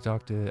I want to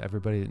talk to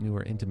everybody that knew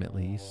her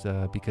intimately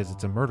because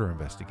it's a murder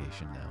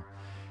investigation now.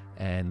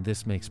 And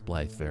this makes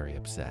Blythe very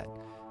upset.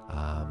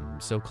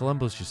 So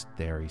Columbo's just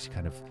there. He's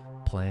kind of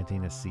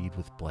planting a seed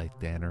with Blythe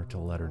Danner to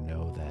let her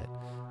know that,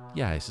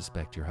 yeah, I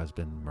suspect your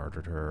husband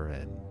murdered her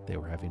and they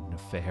were having an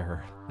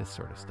affair, this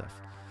sort of stuff.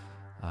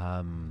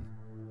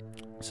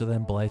 So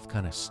then Blythe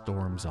kind of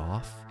storms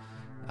off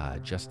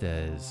just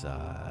as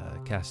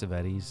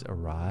Cassavetes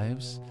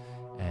arrives,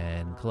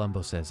 and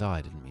Columbo says,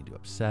 I didn't mean to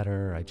upset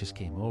her. I just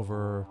came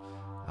over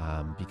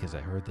because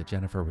I heard that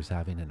Jennifer was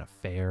having an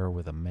affair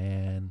with a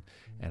man,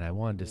 and I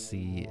wanted to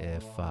see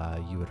if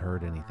you had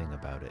heard anything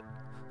about it.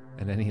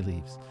 And then he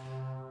leaves.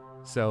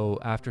 So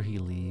after he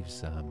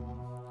leaves,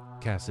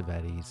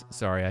 Cassavetes,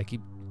 sorry, I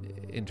keep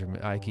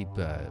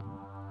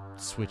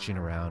switching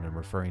around and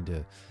referring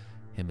to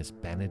him as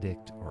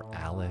Benedict or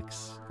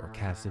Alex or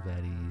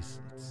Cassavetes.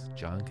 It's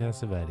John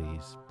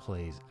Cassavetes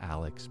plays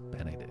Alex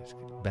Benedict.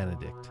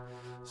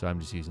 So I'm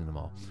just using them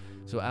all.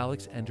 So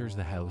Alex enters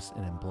the house,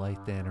 and then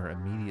Blythe Danner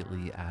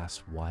immediately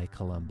asks why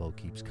Columbo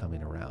keeps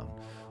coming around.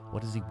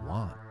 What does he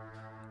want?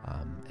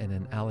 And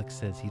then Alex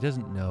says he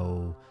doesn't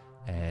know,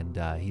 and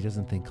he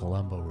doesn't think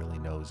Columbo really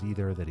knows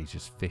either, that he's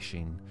just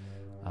fishing.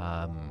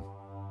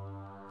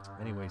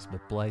 Anyways,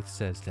 but Blythe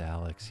says to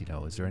Alex,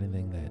 is there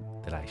anything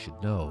that I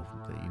should know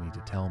that you need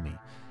to tell me?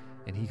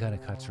 And he kind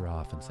of cuts her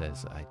off and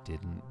says, I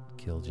didn't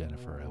kill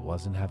Jennifer. I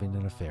wasn't having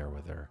an affair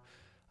with her.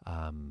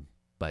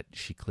 But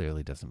she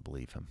clearly doesn't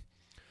believe him.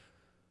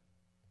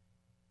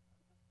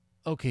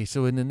 Okay,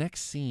 so in the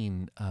next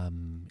scene,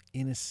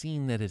 in a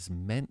scene that is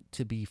meant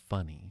to be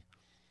funny,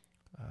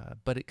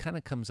 but it kind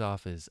of comes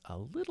off as a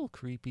little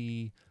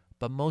creepy,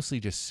 but mostly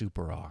just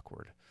super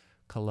awkward.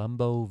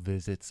 Columbo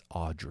visits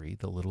Audrey,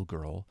 the little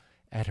girl,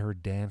 at her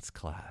dance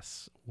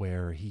class,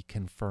 where he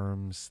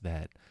confirms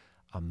that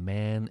a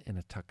man in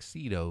a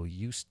tuxedo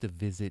used to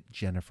visit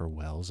Jennifer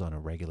Wells on a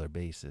regular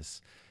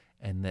basis,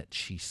 and that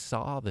she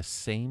saw the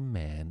same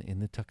man in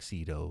the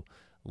tuxedo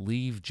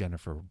leave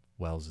Jennifer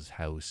Wells'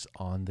 house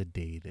on the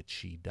day that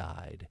she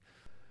died.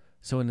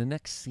 So in the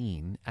next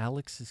scene,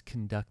 Alex is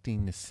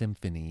conducting the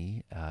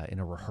symphony in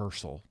a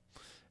rehearsal,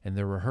 and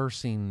they're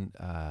rehearsing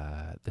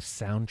the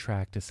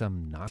soundtrack to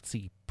some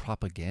Nazi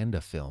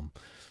propaganda film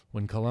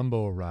when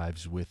Columbo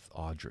arrives with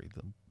Audrey,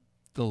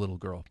 the little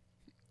girl.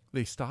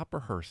 They stop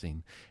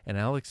rehearsing, and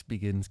Alex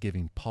begins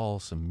giving Paul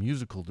some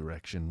musical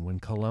direction when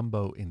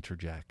Columbo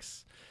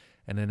interjects.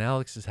 And then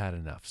Alex has had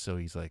enough, so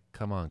he's like,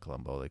 come on,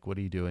 Columbo, what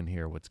are you doing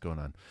here? What's going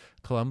on?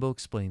 Columbo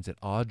explains that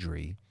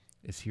Audrey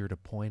is here to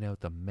point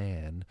out the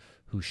man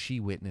who she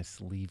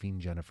witnessed leaving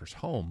Jennifer's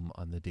home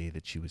on the day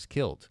that she was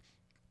killed.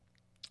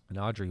 And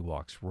Audrey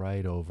walks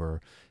right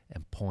over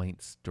and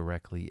points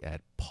directly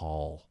at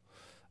Paul.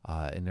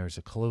 And there's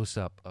a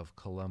close-up of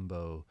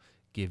Columbo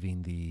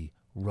giving the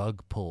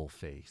rug pull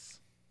face.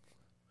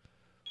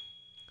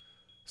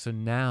 So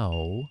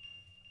now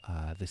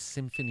the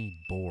symphony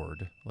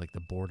board, like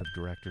the board of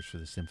directors for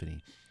the symphony,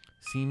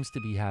 seems to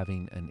be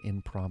having an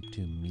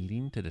impromptu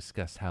meeting to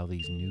discuss how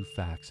these new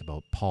facts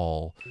about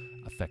Paul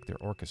affect their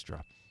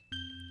orchestra.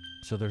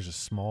 So there's a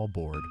small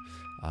board.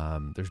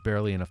 There's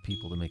barely enough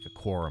people to make a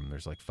quorum.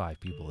 There's like 5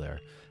 people there.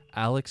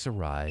 Alex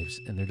arrives,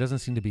 and there doesn't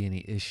seem to be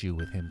any issue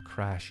with him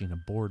crashing a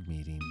board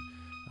meeting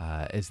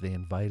as they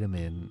invite him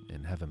in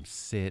and have him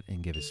sit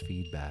and give his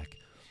feedback.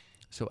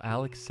 So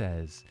Alex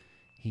says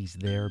he's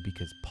there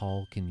because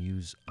Paul can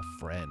use a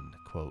friend,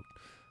 quote,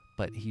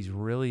 but he's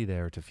really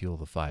there to fuel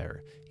the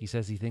fire. He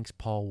says he thinks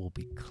Paul will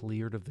be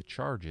cleared of the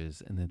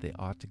charges and that they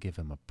ought to give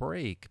him a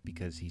break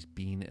because he's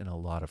been in a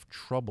lot of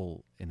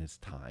trouble in his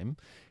time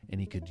and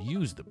he could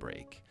use the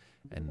break.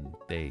 And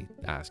they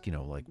ask,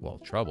 well,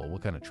 trouble?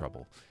 What kind of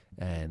trouble?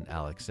 And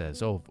Alex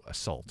says,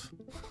 assault.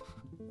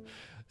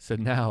 So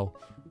now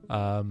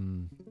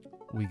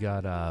we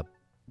got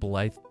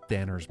Blythe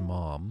Danner's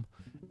mom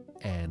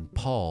and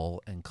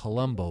Paul and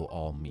Columbo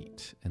all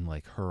meet in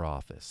like her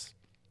office.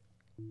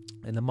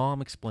 And the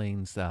mom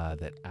explains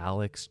that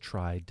Alex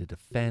tried to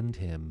defend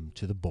him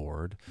to the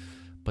board,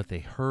 but they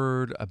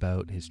heard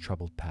about his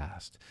troubled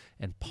past.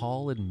 And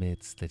Paul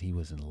admits that he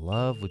was in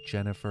love with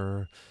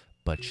Jennifer,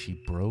 but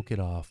she broke it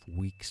off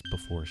weeks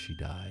before she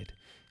died.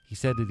 He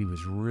said that he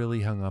was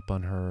really hung up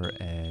on her,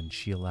 and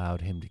she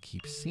allowed him to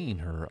keep seeing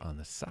her on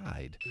the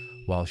side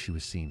while she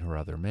was seeing her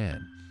other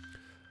man.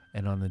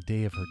 And on the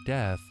day of her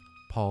death,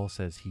 Paul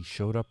says he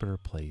showed up at her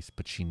place,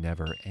 but she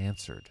never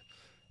answered.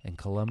 And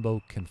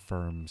Columbo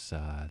confirms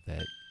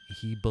that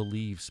he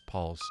believes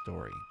Paul's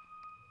story.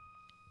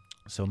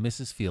 So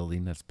Mrs.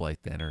 Fielding, that's Blythe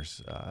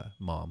Danner's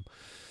mom,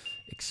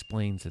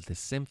 explains that the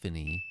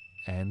symphony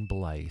and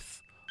Blythe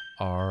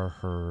are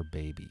her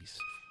babies.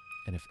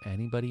 And if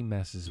anybody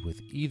messes with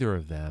either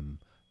of them,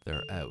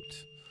 they're out.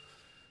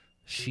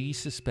 She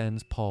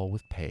suspends Paul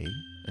with pay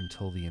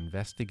until the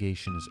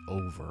investigation is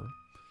over,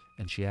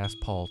 and she asks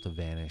Paul to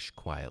vanish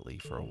quietly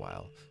for a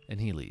while, and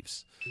he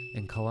leaves.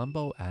 And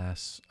Columbo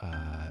asks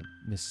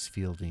Mrs.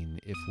 Fielding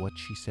if what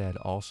she said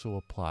also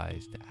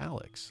applies to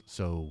Alex,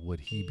 so would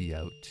he be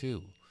out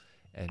too?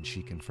 And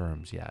she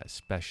confirms, yeah,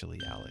 especially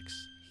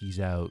Alex. He's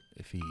out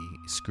if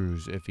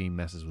he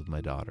messes with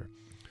my daughter.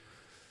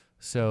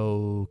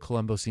 So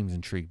Columbo seems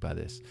intrigued by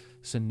this.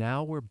 So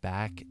now we're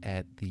back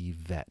at the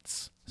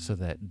vet's so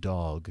that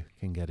Dog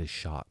can get his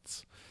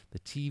shots. The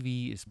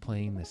TV is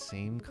playing the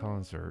same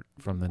concert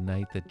from the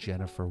night that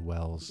Jennifer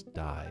Wells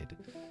died.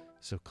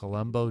 So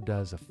Columbo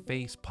does a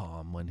face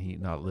palm when he,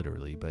 not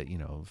literally, but,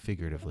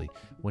 figuratively,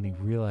 when he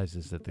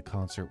realizes that the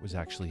concert was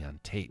actually on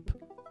tape.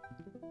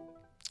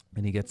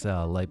 And he gets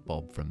a light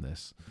bulb from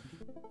this.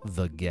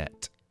 The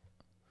Get.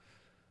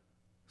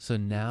 So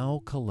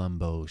now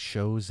Columbo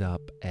shows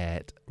up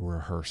at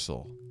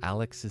rehearsal.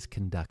 Alex is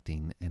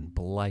conducting and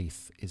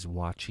Blythe is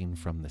watching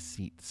from the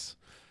seats.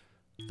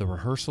 The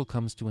rehearsal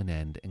comes to an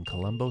end, and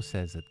Columbo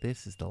says that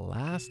this is the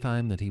last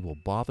time that he will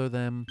bother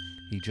them.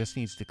 He just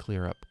needs to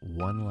clear up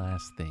one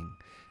last thing.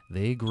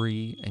 They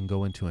agree and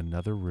go into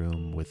another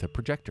room with a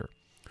projector.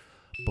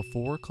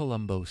 Before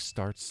Columbo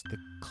starts the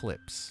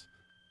clips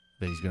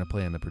that he's going to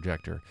play on the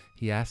projector,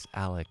 he asks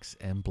Alex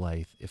and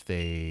Blythe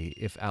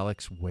if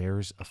Alex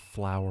wears a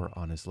flower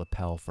on his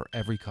lapel for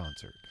every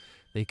concert.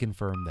 They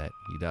confirm that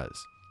he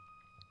does.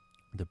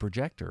 The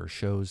projector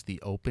shows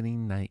the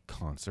opening night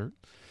concert.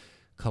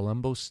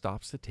 Columbo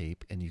stops the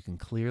tape, and you can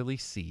clearly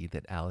see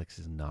that Alex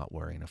is not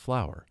wearing a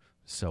flower.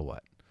 So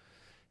what?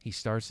 He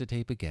starts the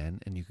tape again,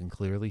 and you can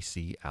clearly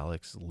see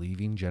Alex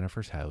leaving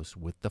Jennifer's house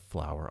with the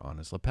flower on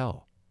his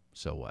lapel.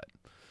 So what?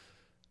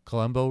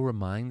 Columbo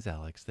reminds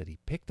Alex that he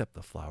picked up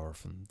the flower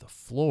from the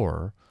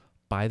floor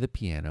by the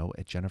piano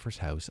at Jennifer's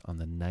house on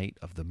the night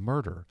of the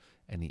murder,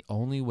 and the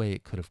only way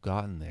it could have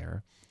gotten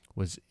there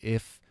was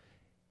if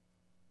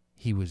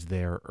he was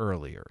there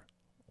earlier.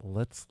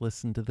 Let's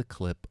listen to the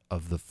clip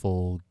of the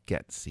full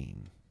Get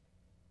scene.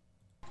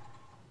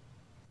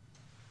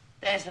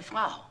 There's the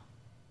flower.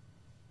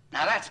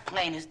 Now that's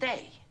plain as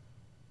day.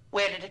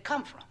 Where did it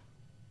come from?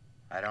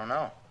 I don't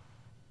know.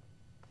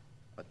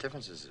 What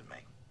difference does it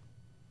make?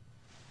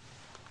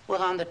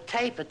 Well, on the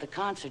tape at the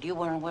concert, you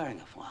weren't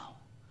wearing a flower.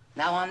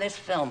 Now on this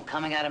film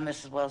coming out of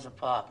Mrs. Wells'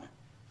 apartment,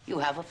 you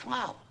have a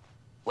flower.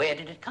 Where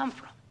did it come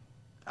from?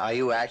 Are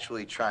you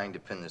actually trying to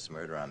pin this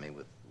murder on me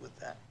with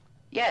that?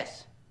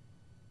 Yes.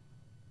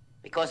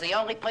 Because the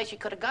only place you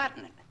could have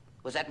gotten it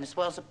was at Miss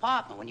Wells'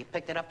 apartment when you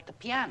picked it up at the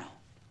piano.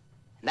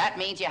 And that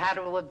means you had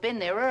to have been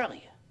there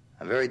earlier.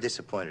 I'm very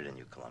disappointed in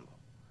you, Columbo.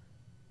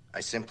 I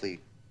simply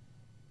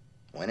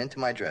went into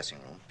my dressing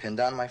room, pinned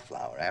on my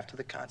flower after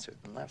the concert,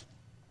 and left.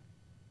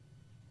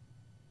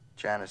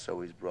 Janice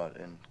always brought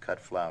in cut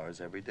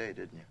flowers every day,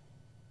 didn't you?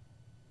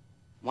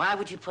 Why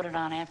would you put it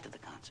on after the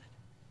concert?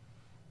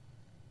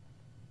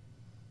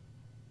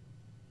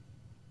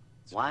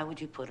 Why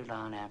would you put it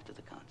on after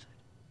the concert?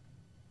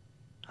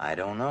 I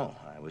don't know.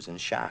 I was in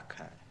shock.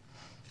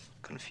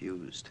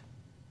 Confused.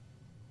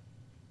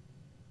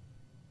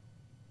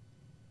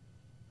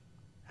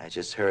 I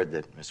just heard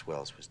that Miss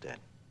Wells was dead.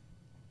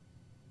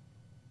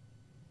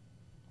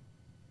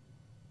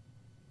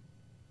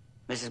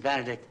 Mrs.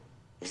 Benedict,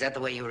 is that the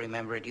way you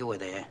remember it? You were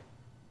there.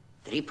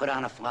 Did he put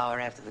on a flower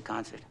after the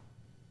concert?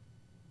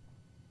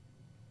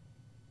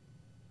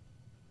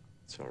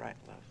 It's all right,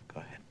 love.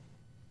 Go ahead.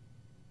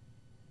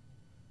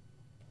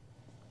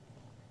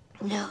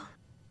 No.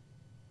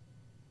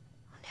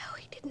 No,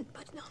 he didn't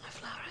put on a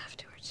flower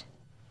afterwards.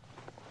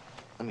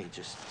 Let me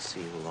just see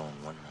you alone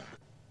one moment.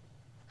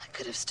 I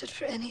could have stood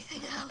for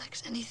anything,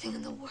 Alex, anything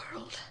in the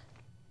world.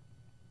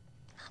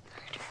 Not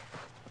murder.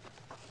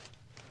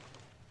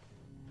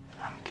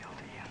 I'm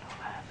guilty, you know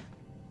that.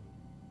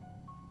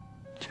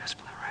 Just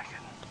for the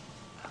record,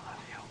 I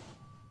love you.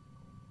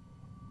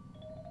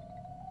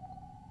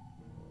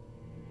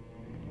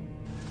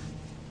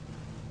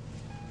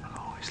 I've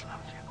always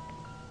loved you.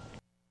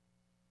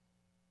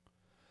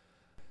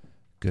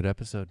 Good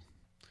episode.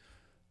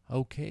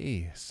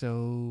 Okay,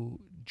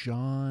 so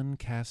John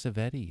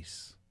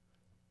Cassavetes,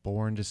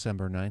 born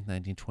December 9th,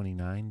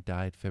 1929,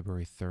 died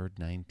February 3rd,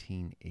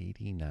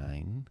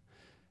 1989,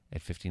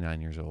 at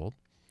 59 years old.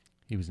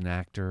 He was an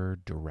actor,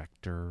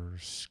 director,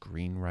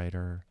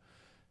 screenwriter,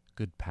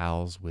 good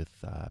pals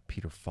with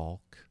Peter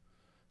Falk.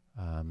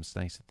 It's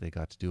nice that they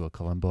got to do a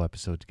Columbo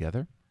episode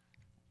together.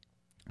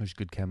 There's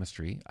good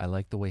chemistry. I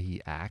like the way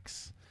he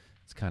acts.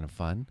 It's kind of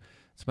fun.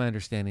 It's my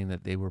understanding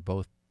that they were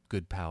both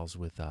good pals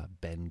with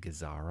Ben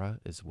Gazzara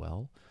as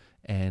well,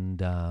 and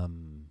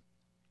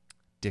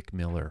Dick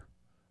Miller.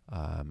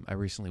 I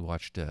recently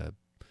watched a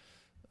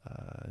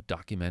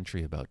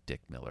documentary about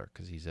Dick Miller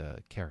because he's a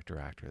character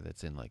actor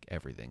that's in like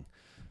everything.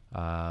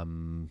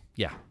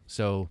 Yeah,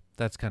 so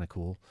that's kind of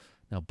cool.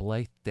 Now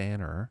Blythe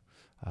Danner,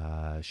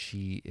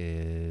 she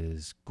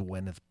is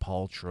Gwyneth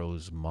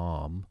Paltrow's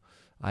mom.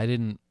 I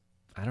don't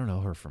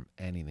know her from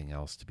anything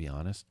else, to be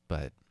honest,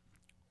 but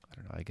I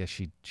don't know. I guess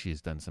she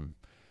has done some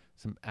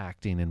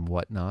acting and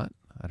whatnot.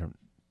 I don't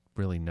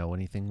really know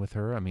anything with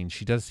her. I mean,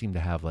 she does seem to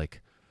have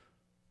like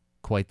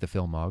quite the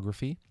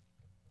filmography,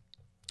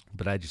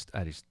 but I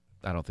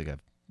don't think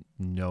I've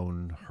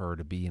known her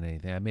to be in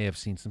anything. I may have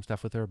seen some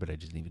stuff with her, but I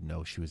just didn't even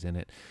know she was in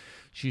it.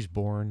 She's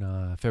born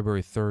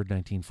February 3rd,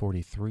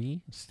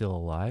 1943, still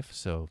alive,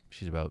 so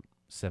she's about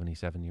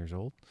 77 years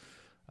old.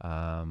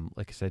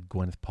 Like I said,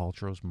 Gwyneth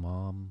Paltrow's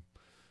mom.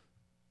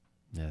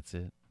 That's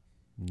it.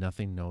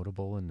 Nothing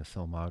notable in the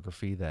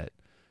filmography that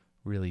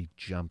really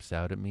jumps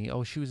out at me.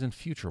 Oh, she was in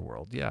Future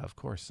World. Yeah, of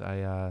course.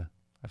 I've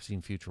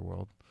seen Future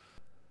World.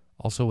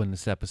 Also in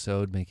this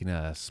episode, making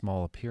a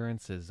small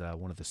appearance as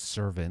one of the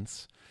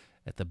servants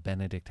at the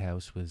Benedict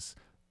house was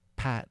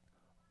Pat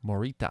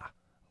Morita.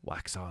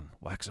 Wax on,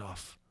 wax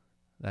off.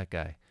 That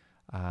guy.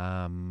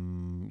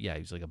 Yeah, he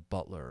was like a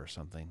butler or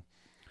something.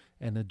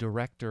 And the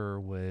director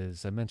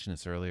was, I mentioned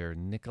this earlier,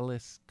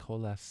 Nicholas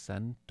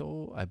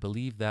Colasanto. I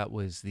believe that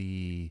was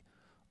the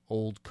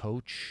old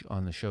coach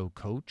on the show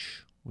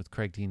Coach with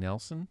Craig T.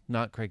 Nelson.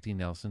 Not Craig T.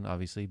 Nelson,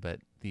 obviously, but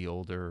the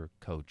older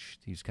coach.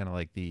 He was kind of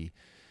like he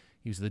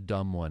was the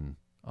dumb one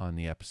on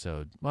the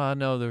episode. Well,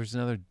 no, there was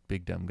another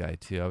big dumb guy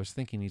too. I was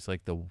thinking he's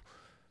like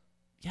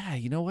yeah,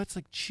 you know what? It's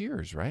like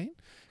Cheers, right?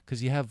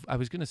 Because I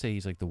was going to say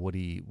he's like the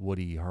Woody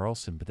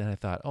Harrelson, but then I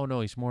thought, oh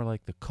no, he's more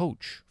like the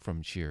coach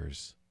from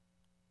Cheers.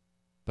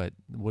 But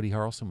Woody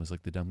Harrelson was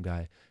like the dumb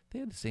guy. They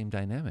had the same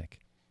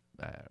dynamic.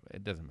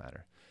 It doesn't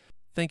matter.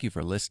 Thank you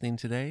for listening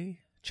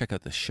today. Check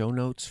out the show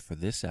notes for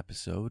this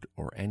episode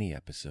or any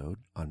episode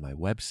on my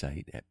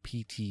website at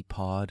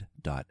ptpod.xyz.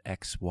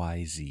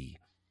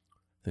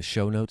 The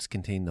show notes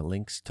contain the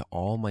links to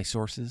all my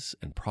sources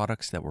and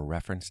products that were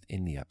referenced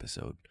in the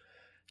episode.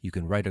 You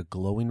can write a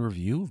glowing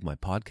review of my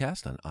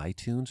podcast on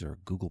iTunes or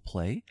Google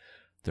Play.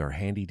 There are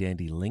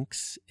handy-dandy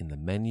links in the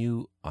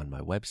menu on my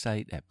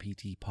website at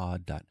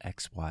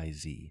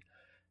ptpod.xyz.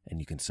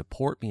 And you can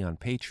support me on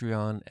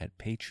Patreon at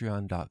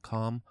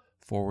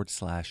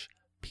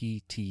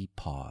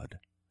patreon.com/ptpod.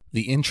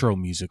 The intro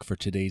music for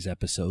today's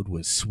episode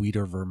was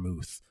Sweeter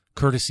Vermouth,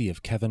 courtesy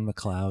of Kevin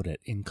MacLeod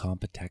at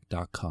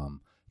incompetech.com.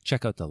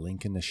 Check out the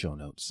link in the show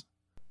notes.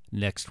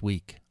 Next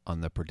week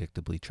on the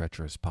Predictably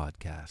Treacherous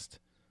podcast,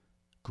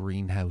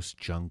 Greenhouse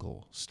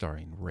Jungle,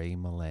 starring Ray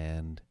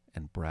Milland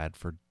and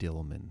Bradford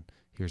Dillman.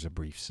 Here's a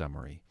brief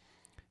summary.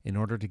 In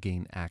order to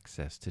gain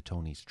access to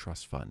Tony's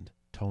trust fund,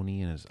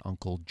 Tony and his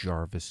uncle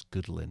Jarvis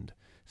Goodland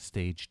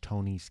stage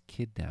Tony's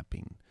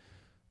kidnapping.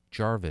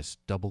 Jarvis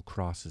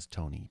double-crosses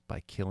Tony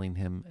by killing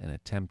him and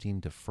attempting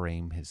to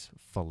frame his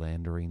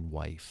philandering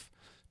wife.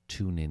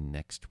 Tune in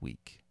next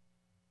week.